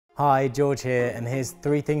Hi, George here, and here's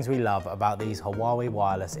 3 things we love about these Huawei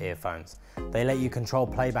wireless earphones. They let you control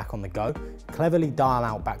playback on the go, cleverly dial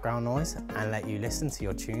out background noise, and let you listen to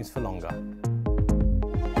your tunes for longer.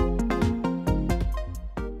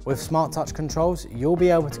 With smart touch controls, you'll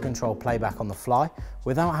be able to control playback on the fly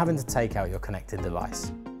without having to take out your connected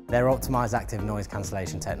device. Their optimized active noise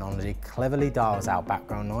cancellation technology cleverly dials out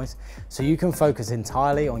background noise so you can focus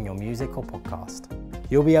entirely on your music or podcast.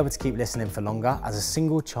 You'll be able to keep listening for longer, as a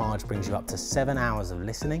single charge brings you up to 7 hours of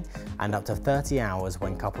listening and up to 30 hours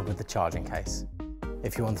when coupled with the charging case.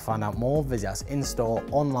 If you want to find out more, visit us in-store,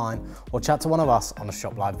 online, or chat to one of us on a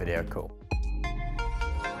Shop Live video call.